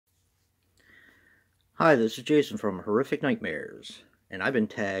Hi, this is Jason from Horrific Nightmares, and I've been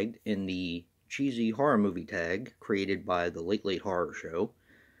tagged in the cheesy horror movie tag created by the Late Late Horror Show.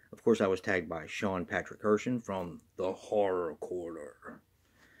 Of course, I was tagged by Sean Patrick Hershen from the Horror Corner.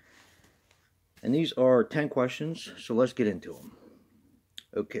 And these are 10 questions, so let's get into them.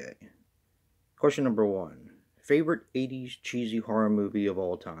 Okay. Question number 1. Favorite 80s cheesy horror movie of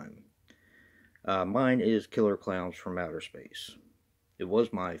all time? Mine is Killer Clowns from Outer Space. It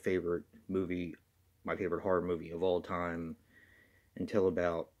was my favorite horror movie of all time until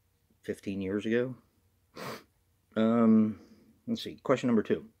about 15 years ago. Let's see. Question number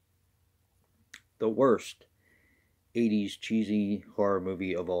 2. The worst 80s cheesy horror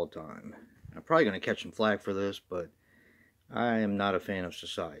movie of all time. I'm probably going to catch some flack for this, but I am not a fan of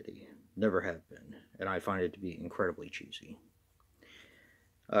Society. Never have been. And I find it to be incredibly cheesy.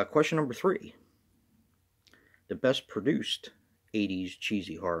 Question number 3. The best produced 80s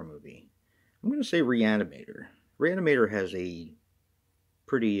cheesy horror movie. I'm going to say Reanimator. Reanimator has a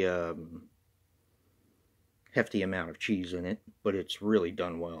pretty hefty amount of cheese in it, but it's really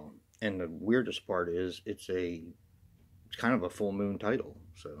done well. And the weirdest part is it's kind of a full moon title.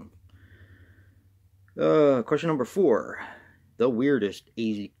 So, question number 4. The weirdest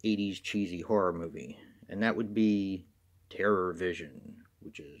 80s cheesy horror movie. And that would be Terror Vision,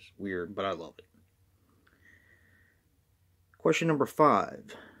 which is weird, but I love it. Question number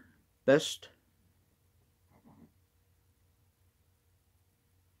 5. Best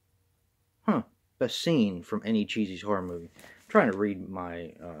scene from any cheesy horror movie. I'm trying to read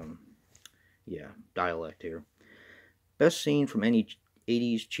my dialect here. Best scene from any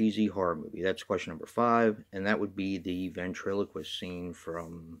 80s cheesy horror movie. That's question number 5, and that would be the ventriloquist scene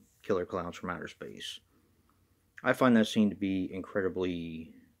from Killer Clowns from Outer Space. I find that scene to be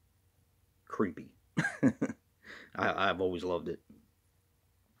incredibly creepy. I've always loved it.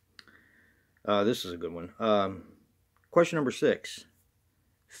 This is a good one. Question number 6.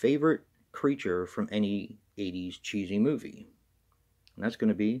 Favorite creature from any 80s cheesy movie. And that's going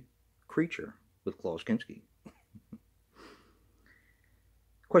to be Creature with Klaus Kinski.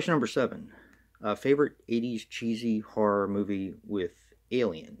 Question number 7. Favorite 80s cheesy horror movie with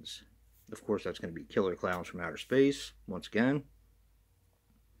aliens. Of course, that's going to be Killer Clowns from Outer Space, once again.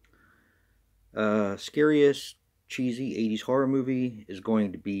 Scariest cheesy 80s horror movie is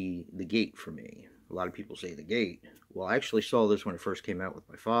going to be The Gate for me. A lot of people say The Gate. Well, I actually saw this when it first came out with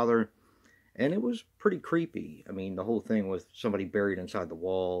my father, and it was pretty creepy. I mean, the whole thing with somebody buried inside the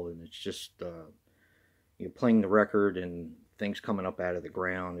wall, and it's just, playing the record and things coming up out of the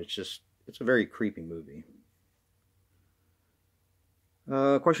ground. It's a very creepy movie.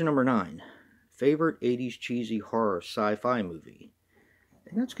 Question number 9. Favorite 80s cheesy horror sci-fi movie.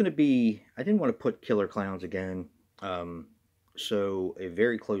 And that's going to be, I didn't want to put Killer Clowns again, so a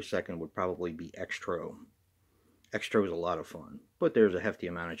very close second would probably be Extro. Extro is a lot of fun, but there's a hefty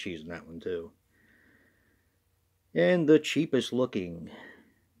amount of cheese in that one too. And the cheapest looking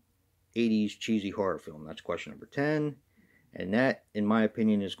 80s cheesy horror film, that's question number 10. And that, in my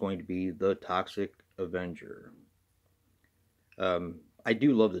opinion, is going to be The Toxic Avenger. I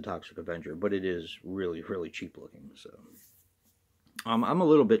do love The Toxic Avenger, but it is really, really cheap looking. So, I'm a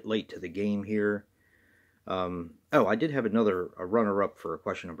little bit late to the game here. I did have a runner-up for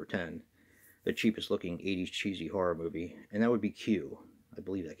question number 10. The cheapest looking 80s cheesy horror movie, and that would be Q. I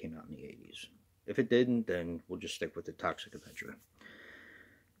believe that came out in the 80s. If it didn't, then we'll just stick with The Toxic Avenger.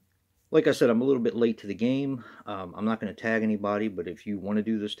 Like I said, I'm a little bit late to the game. I'm not going to tag anybody, but if you want to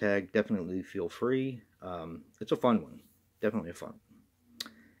do this tag, definitely feel free. It's a fun one. Definitely a fun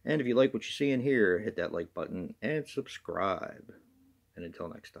one. And if you like what you see in here, hit that like button and subscribe. And until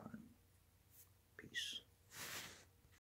next time, peace.